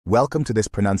Welcome to this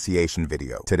pronunciation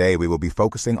video. Today we will be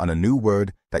focusing on a new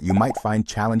word that you might find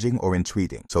challenging or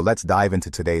intriguing. So let's dive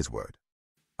into today's word.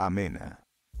 Amena,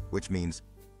 which means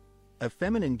A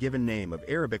feminine given name of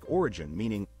Arabic origin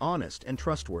meaning honest and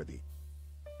trustworthy.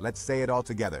 let's say it all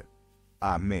together.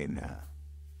 Amena.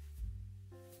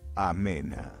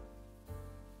 Amena.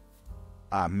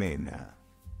 Amena.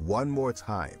 One more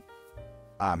time.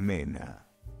 Amena.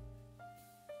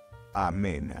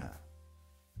 Amena.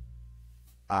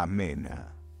 Amena.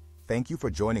 Thank you for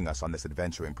joining us on this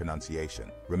adventure in pronunciation.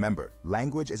 Remember,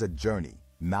 language is a journey,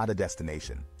 not a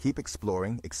destination. Keep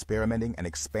exploring, experimenting, and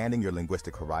expanding your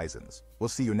linguistic horizons. We'll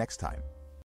see you next time.